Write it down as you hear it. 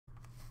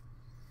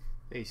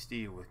Hey,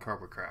 Steve with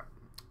Carpet Crap,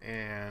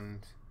 and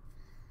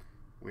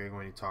we're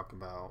going to talk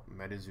about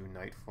Metazoo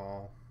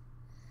Nightfall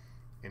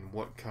and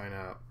what kind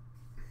of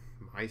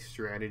my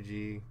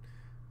strategy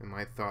and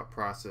my thought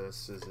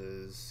process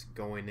is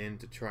going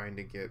into trying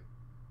to get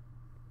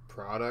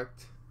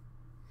product.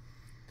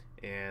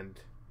 And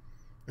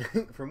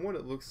from what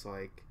it looks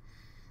like,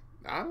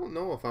 I don't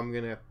know if I'm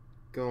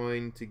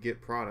going to get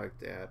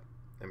product at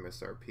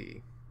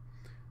MSRP,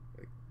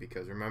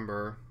 because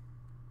remember,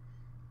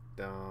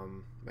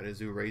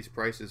 Metazoo raised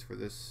prices for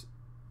this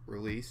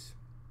release.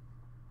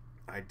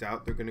 I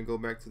doubt they're going to go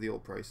back to the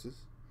old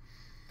prices,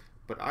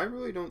 but I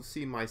really don't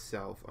see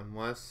myself,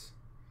 unless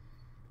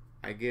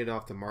I get it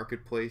off the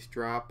marketplace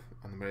drop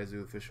on the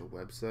Metazoo official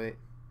website,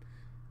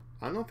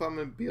 I don't know if I'm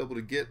going to be able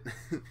to get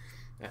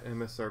at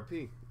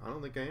MSRP. I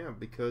don't think I am,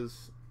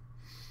 because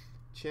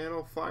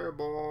Channel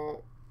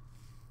Fireball,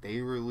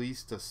 they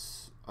released a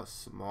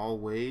small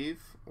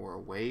wave, or a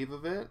wave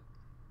of it.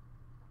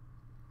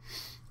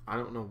 I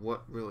don't know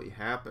what really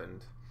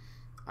happened.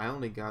 I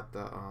only got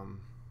the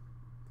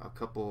a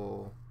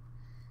couple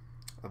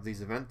of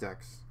these event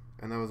decks,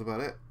 and that was about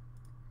it.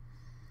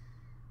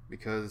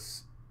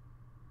 Because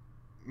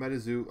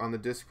Metazoo on the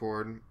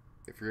Discord,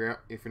 if you're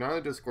not on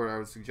the Discord, I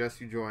would suggest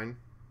you join.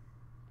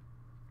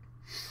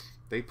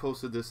 They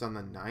posted this on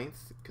the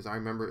 9th, because I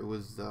remember it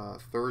was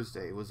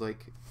Thursday. It was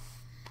like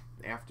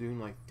afternoon,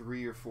 like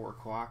 3 or 4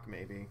 o'clock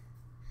maybe.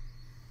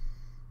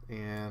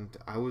 And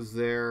I was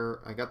there.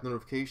 I got the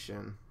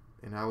notification,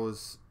 and I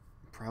was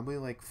probably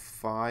like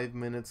 5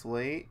 minutes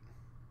late,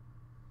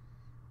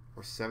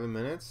 or 7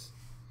 minutes,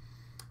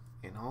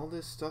 and all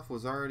this stuff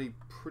was already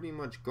pretty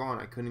much gone.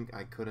 I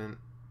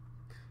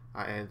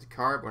had the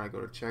cart. When I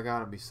go to checkout,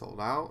 it'd be sold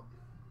out,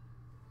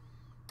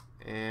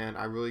 and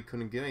I really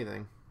couldn't get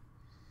anything.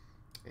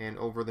 And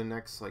over the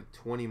next like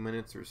 20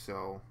 minutes or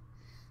so,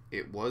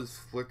 it was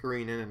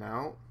flickering in and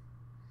out,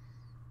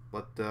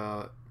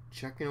 but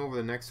checking over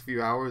the next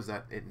few hours,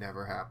 that it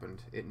never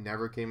happened. It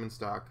never came in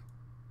stock.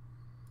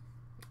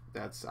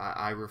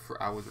 I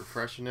was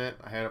refreshing it.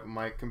 I had it on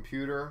my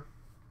computer,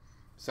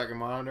 second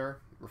monitor,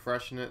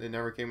 refreshing it. It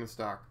never came in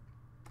stock.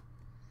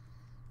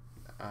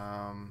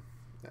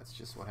 That's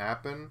just what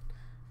happened.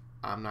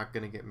 I'm not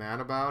gonna get mad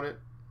about it.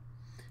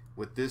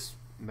 With this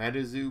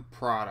Metazoo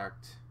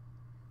product,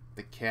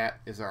 the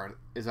cat is out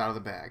of the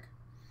bag.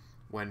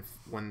 When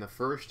the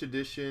first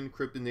edition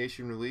Cryptid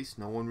Nation released,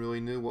 no one really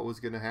knew what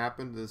was going to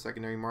happen to the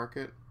secondary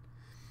market.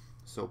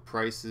 So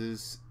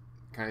prices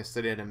kind of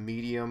stayed at a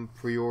medium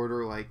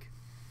pre-order, like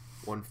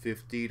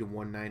 $150 to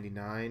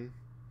 $199.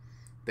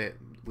 That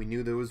we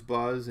knew there was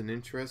buzz and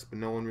interest, but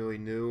no one really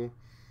knew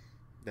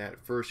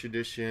that first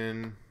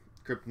edition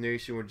Cryptid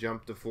Nation would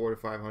jump to $400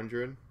 to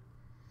 $500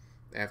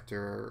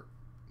 after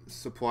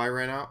supply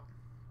ran out.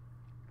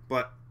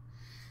 But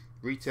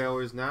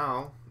retailers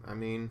now, I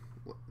mean,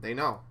 they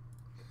know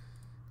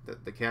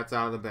that the cat's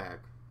out of the bag.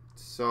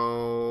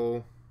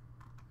 So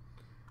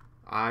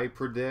I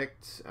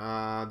predict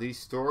these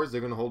stores,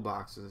 they're going to hold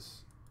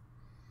boxes.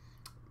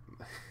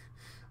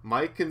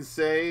 Mike can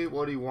say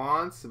what he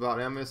wants about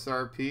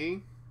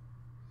MSRP,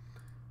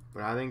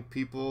 but I think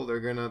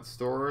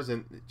stores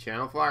and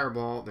Channel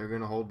Fireball, they're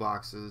going to hold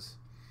boxes.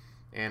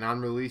 And on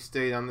release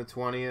date on the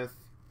 20th,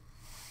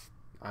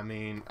 I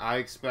mean, I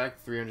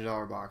expect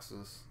 $300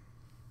 boxes.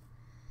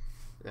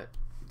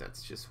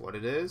 That's just what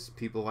it is.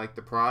 People like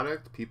the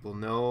product. People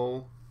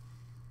know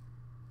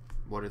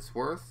what it's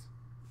worth,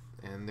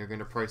 and they're going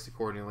to price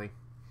accordingly.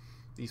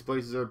 These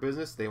places are a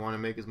business. They want to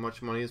make as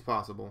much money as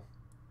possible.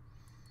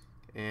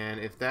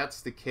 And if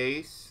that's the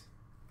case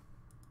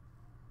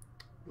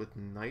with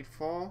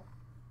Nightfall,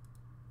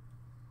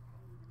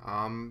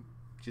 I'm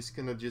just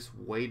going to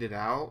wait it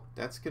out.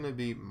 That's going to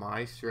be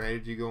my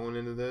strategy going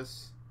into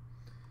this.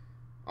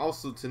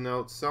 Also to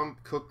note, some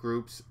cook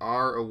groups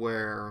are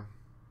aware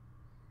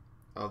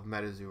of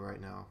Metazoo right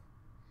now.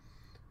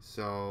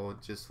 So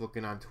just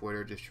looking on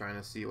Twitter, just trying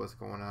to see what's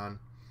going on.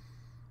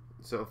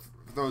 So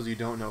for those of you who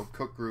don't know,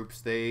 cook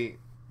groups,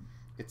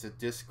 it's a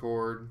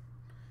Discord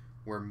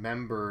where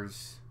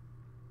members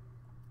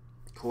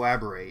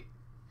collaborate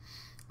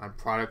on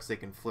products they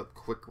can flip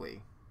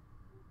quickly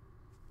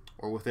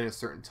or within a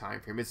certain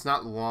time frame. It's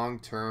not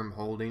long-term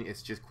holding,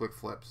 it's just quick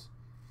flips.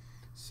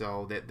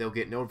 So that they'll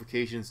get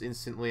notifications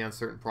instantly on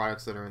certain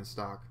products that are in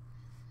stock.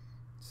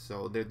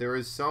 So there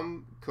is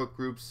some cook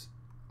groups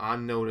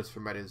on notice for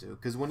Metazoo,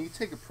 because when you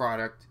take a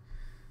product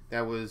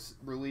that was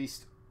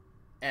released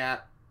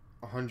at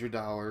 $100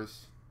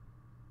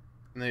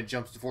 and then it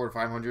jumps to $400 to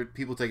 $500,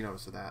 people take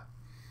notice of that,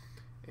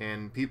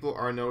 and people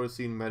are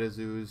noticing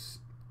Metazoo's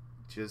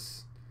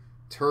just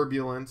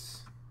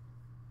turbulence,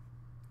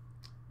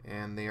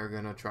 and they are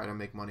gonna try to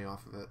make money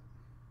off of it.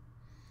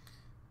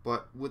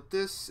 But with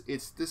this,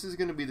 this is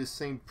gonna be the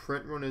same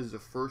print run as the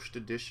first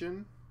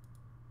edition.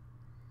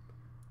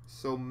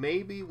 So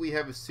maybe we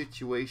have a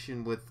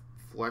situation with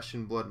Flesh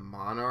and Blood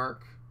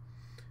Monarch.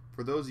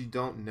 For those who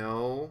don't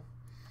know,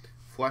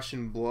 Flesh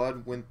and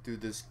Blood went through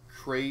this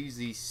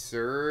crazy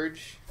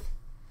surge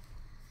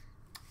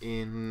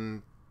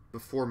in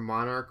before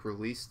Monarch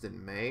released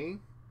in May.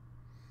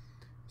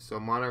 So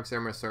Monarch's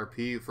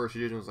MSRP first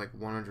edition was like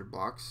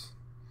 $100,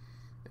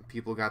 and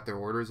people got their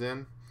orders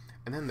in,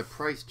 and then the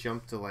price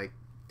jumped to like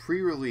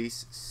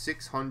pre-release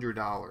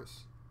 $600,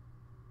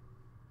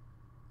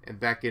 and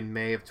back in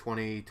May of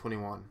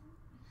 2021.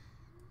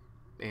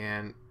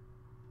 And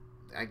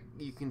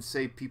you can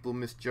say people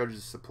misjudged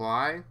the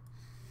supply.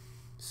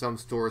 Some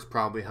stores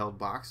probably held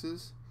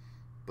boxes,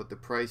 but the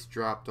price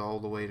dropped all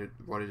the way to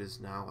what it is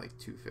now, like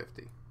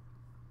 $250.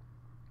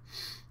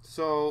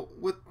 So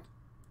with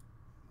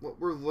what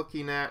we're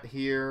looking at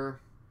here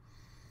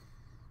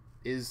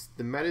is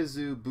the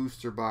Metazoo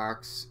booster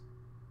box.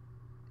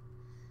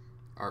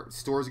 Our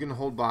store's going to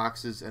hold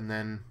boxes and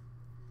then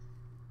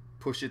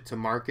push it to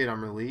market on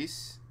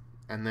release,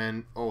 and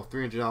then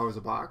 $300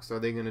 a box. Are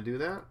they going to do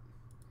that?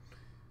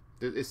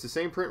 It's the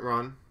same print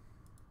run.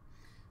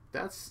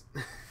 That's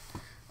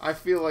I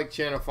feel like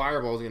Channel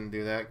Fireball is going to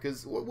do that,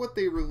 because what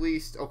they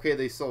released, okay,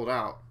 they sold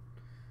out,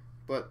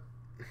 but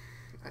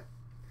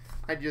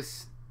I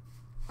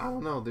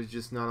don't know. There's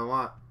just not a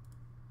lot.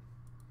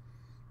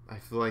 I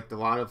feel like a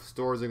lot of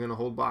stores are going to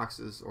hold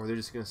boxes, or they're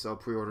just going to sell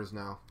pre-orders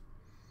now.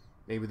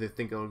 Maybe they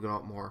think it'll go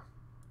out more.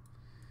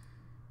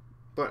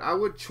 But I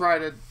would try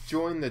to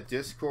join the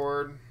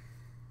Discord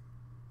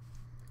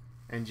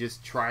and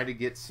just try to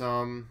get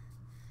some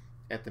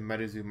at the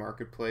Metazoo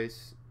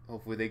Marketplace.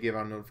 Hopefully they give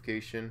out a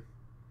notification.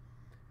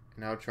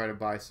 And I would try to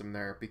buy some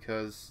there,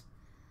 because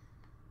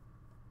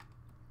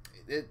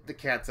the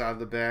cat's out of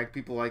the bag.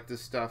 People like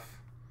this stuff,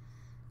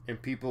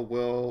 and people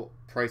will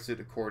price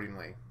it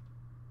accordingly,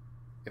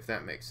 if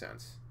that makes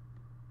sense.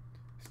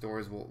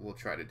 Stores will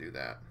try to do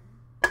that.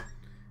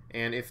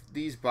 And if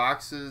these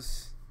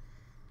boxes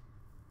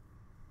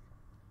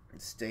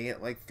stay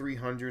at like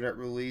 300 at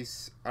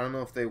release, I don't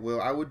know if they will.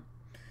 I would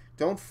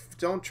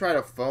don't try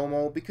to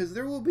FOMO, because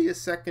there will be a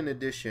second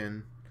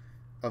edition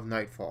of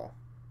Nightfall.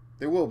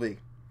 There will be.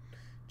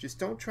 Just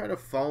don't try to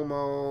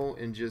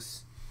FOMO and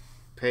just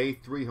pay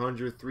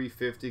 300,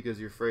 350 because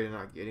you're afraid of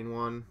not getting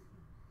one.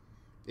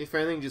 If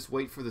anything, just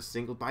wait for the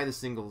single. Buy the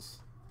singles,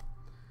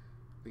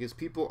 because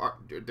people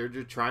they're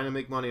just trying to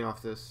make money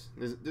off this.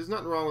 There's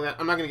nothing wrong with that.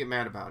 I'm not gonna get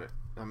mad about it.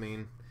 I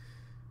mean,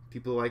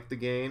 people like the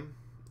game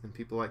and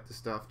people like the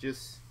stuff.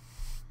 Just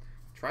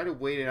try to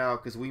wait it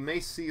out, because we may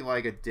see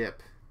like a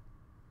dip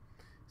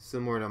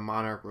similar to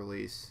Monarch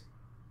release,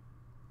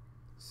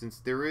 since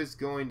there is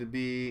going to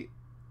be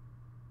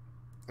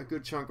a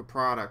good chunk of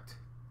product,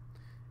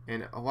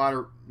 and a lot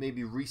of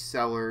maybe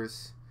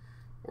resellers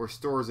or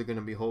stores are going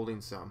to be holding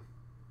some.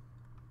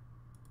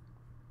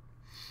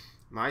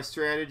 My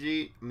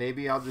strategy,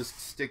 maybe I'll just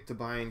stick to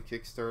buying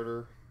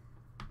Kickstarter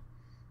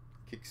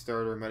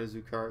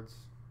Metazoo cards.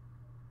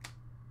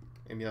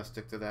 Maybe I'll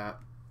stick to that,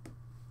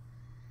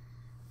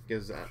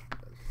 because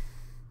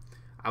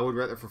I would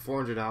rather, for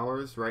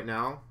 $400 right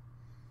now,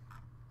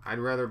 I'd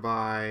rather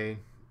buy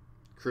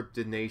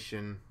Cryptid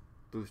Nation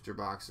booster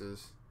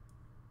boxes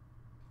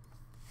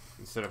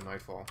instead of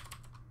Nightfall,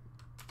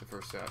 the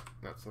first set.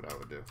 That's what I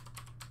would do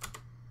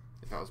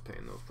if I was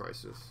paying those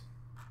prices.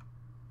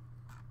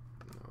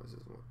 No, this is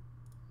what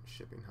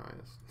shipping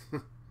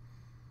highest.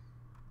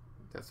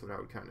 That's what I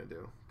would kind of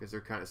do, because they're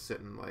kind of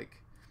sitting like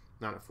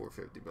not at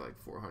 450, but like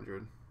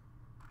 400.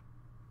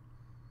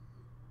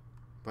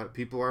 But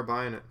people are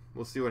buying it.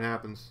 We'll see what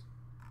happens.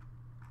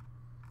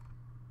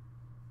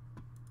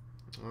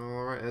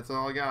 Alright, that's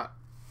all I got.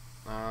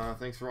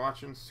 Thanks for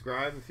watching.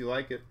 Subscribe if you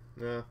like it.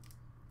 No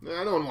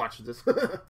one watches this.